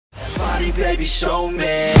body, baby, show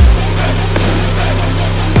me.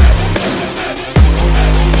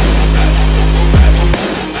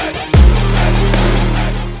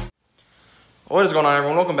 What is going on,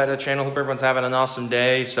 everyone? Welcome back to the channel. Hope everyone's having an awesome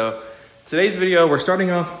day. So today's video, we're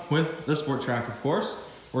starting off with the sport track, of course.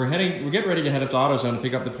 We're getting ready to head up to AutoZone to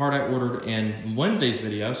pick up the part I ordered in Wednesday's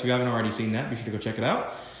video. So if you haven't already seen that, be sure to go check it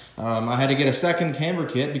out. I had to get a second camber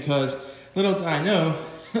kit because little did I know,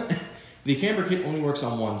 the camber kit only works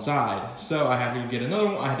on one side. So I had to get another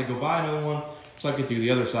one. I had to go buy another one so I could do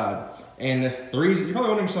the other side. And the reason, you're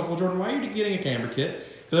probably wondering yourself, well, Jordan, why are you getting a camber kit?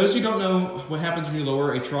 For those who don't know what happens when you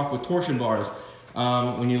lower a truck with torsion bars,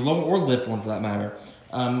 when you lower or lift one for that matter,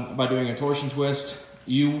 by doing a torsion twist,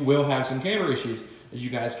 you will have some camber issues. As you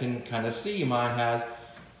guys can kind of see, mine has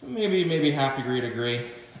maybe half degree to degree.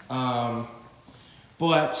 But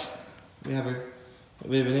we have a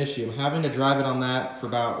bit of an issue. I'm having to drive it on that for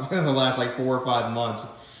about the last like 4 or 5 months.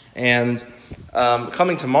 And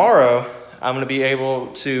coming tomorrow, I'm going to be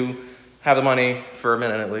able to have the money for a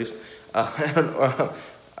minute at least.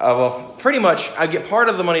 Well, pretty much, I get part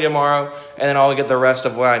of the money tomorrow, and then I'll get the rest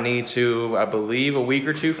of what I need to, I believe, a week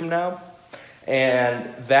or two from now.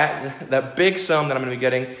 And that big sum that I'm going to be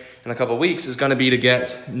getting in a couple of weeks is going to be to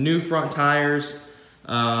get new front tires,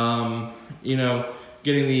 you know,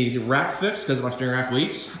 getting the rack fixed because my steering rack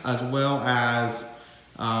leaks, as well as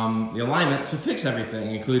the alignment to fix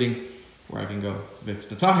everything, including where I can go fix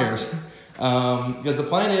the tires. Because the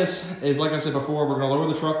plan is like I said before, we're going to lower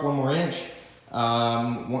the truck 1 more inch.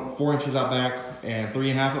 4 inches out back and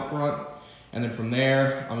 3.5 up front, and then from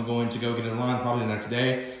there I'm going to go get it aligned probably the next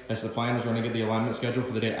day. That's the plan, is we're going to get the alignment scheduled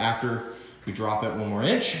for the day after we drop it 1 more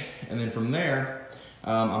inch, and then from there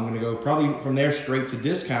I'm going to go probably from there straight to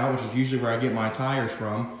discount, which is usually where I get my tires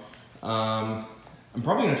from. I'm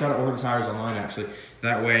probably going to try to order the tires online actually.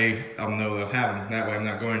 That way I'll know they'll have them. That way I'm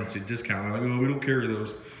not going to discount. I'm like, oh, we don't carry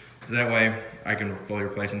those. That way I can fully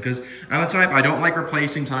replace them, because I'm the type, I don't like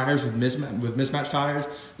replacing tires with mismatched tires.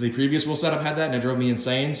 The previous wheel setup had that and it drove me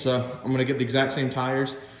insane, so I'm gonna get the exact same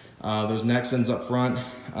tires, those Nexans up front.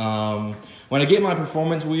 When I get my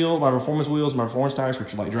performance wheels, my performance tires,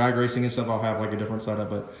 which are like drag racing and stuff, I'll have like a different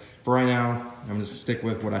setup, but for right now, I'm just gonna stick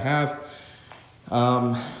with what I have.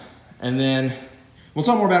 And then we'll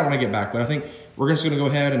talk more about it when I get back, but I think we're just gonna go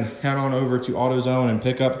ahead and head on over to AutoZone and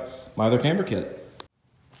pick up my other camber kit.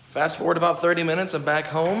 Fast forward about 30 minutes, I'm back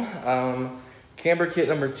home. Camber kit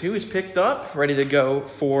number 2 is picked up, ready to go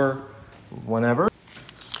for whenever.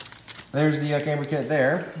 There's the camber kit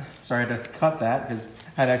there. Sorry to cut that because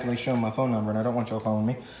I had accidentally shown my phone number and I don't want y'all calling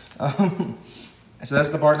me. So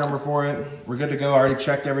that's the part number for it. We're good to go. I already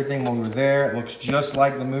checked everything while we were there. It looks just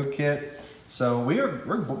like the Move kit. So we're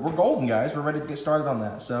golden, guys. We're ready to get started on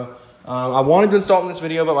that. So I wanted to install it in this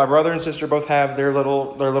video, but my brother and sister both have their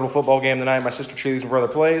little football game tonight. My sister cheerleads, my brother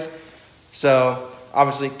plays. So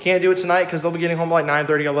obviously can't do it tonight because they'll be getting home by like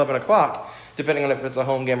 9:30, 11 o'clock, depending on if it's a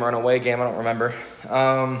home game or an away game. I don't remember.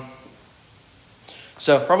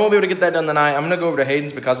 So probably won't be able to get that done tonight. I'm going to go over to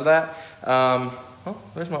Hayden's because of that. Oh,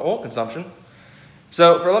 there's my oil consumption.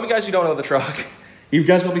 So for a lot of you guys who don't know the truck, you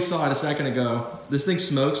guys probably saw it a second ago. This thing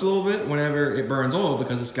smokes a little bit whenever it burns oil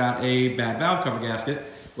because it's got a bad valve cover gasket,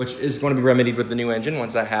 which is going to be remedied with the new engine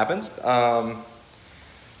once that happens.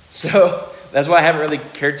 So that's why I haven't really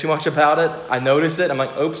cared too much about it. I noticed it, I'm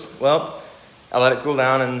like, oops, well, I let it cool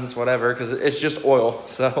down and it's whatever, because it's just oil.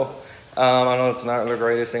 So I know it's not the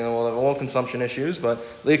greatest thing in the world of oil consumption issues, but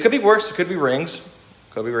it could be worse. It could be rings.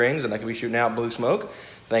 Could be rings, and I could be shooting out blue smoke.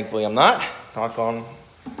 Thankfully, I'm not. Knock on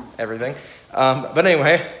everything. But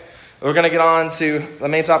anyway, we're going to get on to the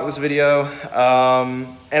main topic of this video.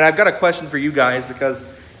 And I've got a question for you guys because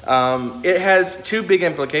it has 2 big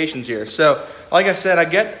implications here. So, like I said, I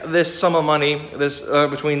get this sum of money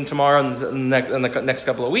between tomorrow and the next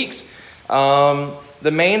couple of weeks.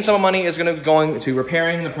 The main sum of money is going to be going to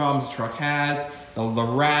repairing the problems the truck has, the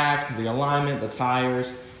rack, the alignment, the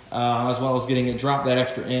tires, as well as getting it dropped that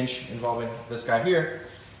extra inch involving this guy here.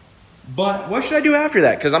 But what should I do after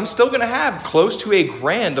that? Because I'm still going to have close to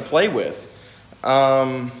 $1,000 to play with.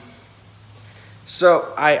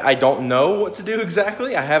 So I don't know what to do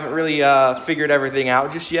exactly. I haven't really figured everything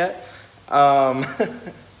out just yet. But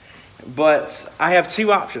I have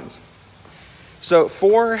 2 options. So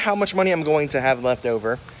for how much money I'm going to have left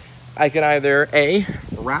over, I can either A,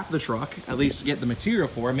 wrap the truck, at least get the material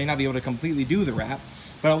for it. I may not be able to completely do the wrap,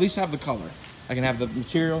 but at least have the color. I can have the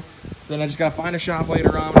material, then I just gotta find a shop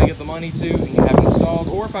later on to get the money to and have it installed.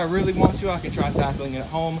 Or if I really want to, I can try tackling it at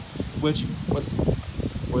home, which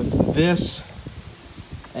with this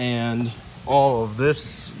and all of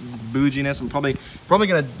this bouginess. I'm probably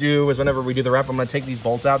gonna do is whenever we do the wrap, I'm gonna take these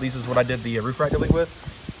bolts out. This is what I did the roof rack delete with,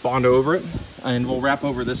 bond over it, and we'll wrap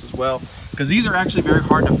over this as well, because these are actually very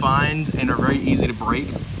hard to find and are very easy to break.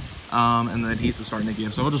 And the adhesive's starting to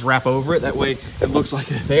give, so we'll just wrap over it. That way it looks like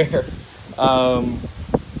it's there. And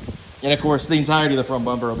of course, the entirety of the front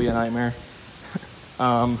bumper will be a nightmare.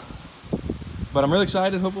 But I'm really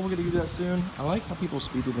excited. Hopefully we'll get to do that soon. I like how people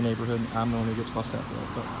speed through the neighborhood. I'm the one who gets fussed at for that.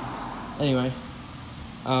 But anyway,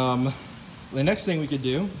 the next thing we could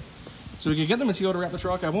do, so we could get the material to wrap the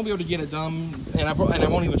truck. I won't be able to get it done, and I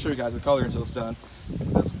won't even show you guys the color until it's done.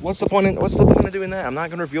 What's the point of doing that? I'm not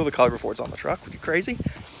going to reveal the color before it's on the truck. Are you crazy?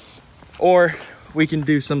 Or we can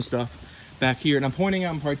do some stuff back here, and I'm pointing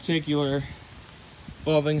out in particular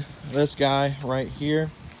involving this guy right here.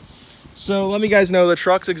 So let me guys know the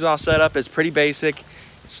truck's exhaust setup is pretty basic.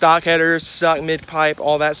 Stock headers, stock mid pipe,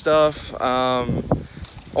 all that stuff.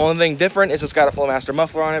 Only thing different is it's got a Flowmaster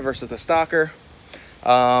muffler on it versus the stocker.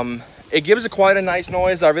 It gives quite a nice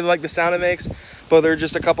noise. I really like the sound it makes, but there are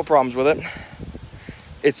just a couple problems with it.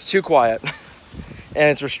 It's too quiet. And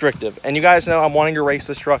it's restrictive. And you guys know I'm wanting to race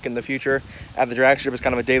this truck in the future at the drag strip. It's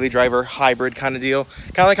kind of a daily driver hybrid kind of deal.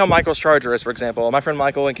 Kind of like how Michael's Charger is, for example. My friend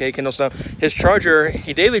Michael and Kay Kindlestone, his Charger,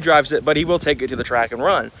 he daily drives it, but he will take it to the track and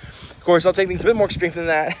run. Of course, I'll take things a bit more extreme than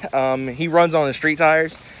that. He runs on his street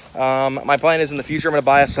tires. My plan is in the future, I'm going to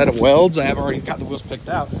buy a set of welds. I have already got the wheels picked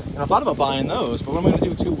out. And I thought about buying those, but what am I going to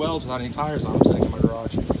do with 2 welds without any tires on them sitting in my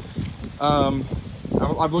garage?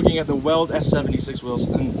 I'm looking at the Weld S76 wheels,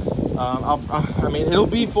 and I mean, it'll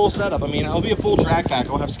be full setup. I mean, it'll be a full drag pack.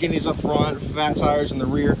 I'll have skinnies up front, fat tires in the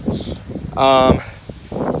rear,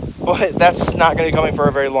 but that's not going to be coming for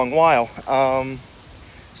a very long while.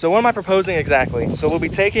 So what am I proposing exactly? So we'll be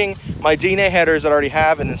taking my DNA headers that I already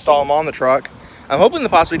have and install them on the truck. I'm hoping to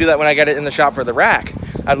possibly do that when I get it in the shop for the rack.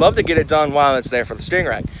 I'd love to get it done while it's there for the steering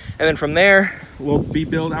rack. And then from there, we'll be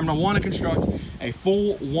building, I'm going to want to construct a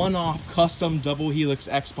full one-off custom double helix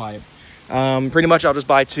X pipe. Pretty much I'll just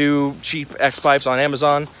buy 2 cheap X pipes on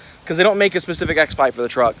Amazon because they don't make a specific X pipe for the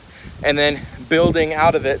truck. And then building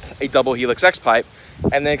out of it a double helix X pipe.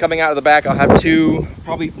 And then coming out of the back, I'll have 2,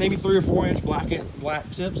 probably maybe 3 or 4 inch black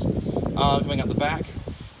tips coming out the back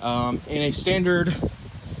in a standard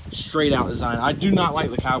straight out design. I do not like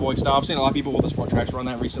the cowboy style. I've seen a lot of people with the Sport Tracks run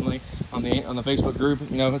that recently on the Facebook group.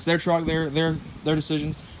 You know, it's their truck, their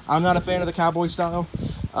decisions. I'm not a fan of the cowboy style.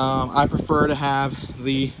 I prefer to have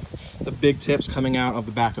the big tips coming out of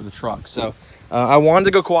the back of the truck. So I wanted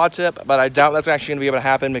to go quad tip, but I doubt that's actually gonna be able to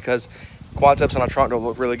happen because quad tips on a trunk don't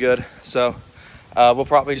look really good. So we'll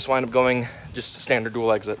probably just wind up going just standard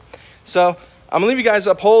dual exit. So I'm gonna leave you guys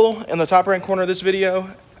a poll in the top right corner of this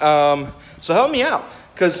video. So help me out,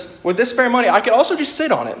 because with this spare money, I could also just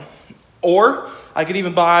sit on it. Or I could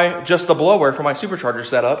even buy just the blower for my supercharger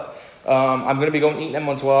setup. I'm going to be going Eaton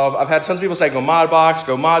M112. I've had tons of people say, go mod box,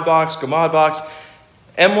 go mod box, go mod box.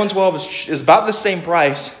 M112 is about the same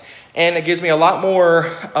price, and it gives me a lot more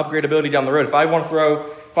upgradability down the road. If I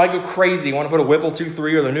go crazy, want to put a Whipple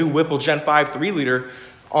 2.3 or the new Whipple Gen 5 3-liter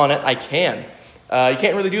on it, I can. You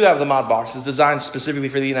can't really do that with a mod box. It's designed specifically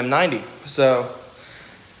for the Eaton M90. So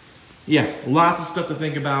yeah, lots of stuff to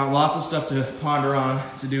think about, lots of stuff to ponder on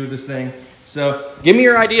to do with this thing. So give me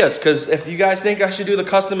your ideas, because if you guys think I should do the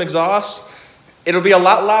custom exhaust, it'll be a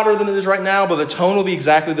lot louder than it is right now, but the tone will be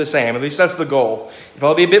exactly the same. At least that's the goal.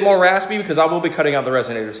 It'll be a bit more raspy because I will be cutting out the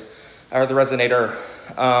resonators, or the resonator.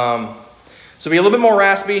 So it'll be a little bit more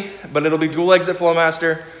raspy, but it'll be dual exit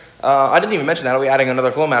Flowmaster. I didn't even mention that. I'll be adding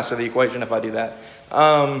another Flowmaster to the equation if I do that.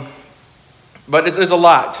 But there's a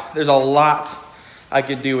lot. There's a lot I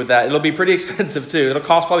could do with that. It'll be pretty expensive too. It'll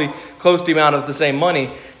cost probably close to the amount of the same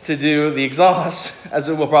money to do the exhaust as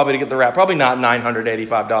it will probably to get the wrap. Probably not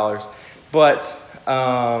 $985, but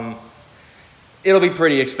it'll be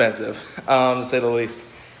pretty expensive to say the least.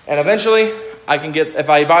 And eventually I can get, if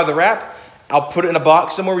I buy the wrap, I'll put it in a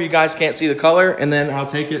box somewhere where you guys can't see the color, and then I'll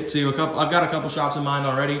take it to I've got a couple shops in mind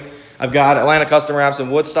already. I've got Atlanta Custom Wraps in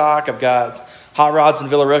Woodstock. I've got Hot Rods in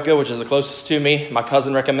Villa Rica, which is the closest to me. My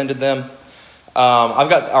cousin recommended them.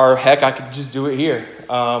 Heck, I could just do it here.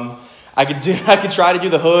 I could try to do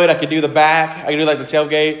the hood. I could do the back. I could do like the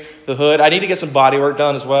tailgate, the hood. I need to get some body work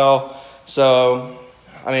done as well. So,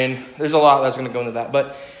 I mean, there's a lot that's going to go into that.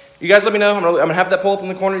 But you guys let me know. I'm gonna have that pull up in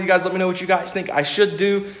the corner. You guys let me know what you guys think I should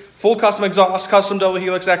do. Full custom exhaust, custom double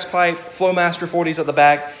helix X pipe, Flowmaster 40s at the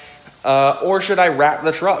back. Or should I wrap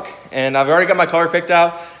the truck? And I've already got my color picked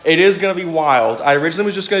out. It is going to be wild. I originally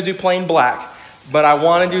was just going to do plain black, but I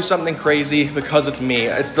want to do something crazy because it's me.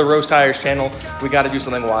 It's the Roast Tires channel. We got to do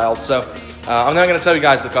something wild. So I'm not going to tell you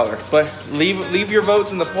guys the color, but leave your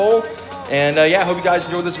votes in the poll. And yeah, I hope you guys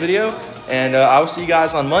enjoyed this video. And I will see you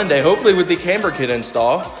guys on Monday, hopefully with the camber kit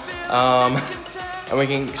install. And we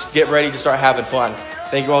can get ready to start having fun.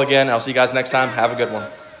 Thank you all again. I'll see you guys next time. Have a good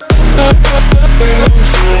one.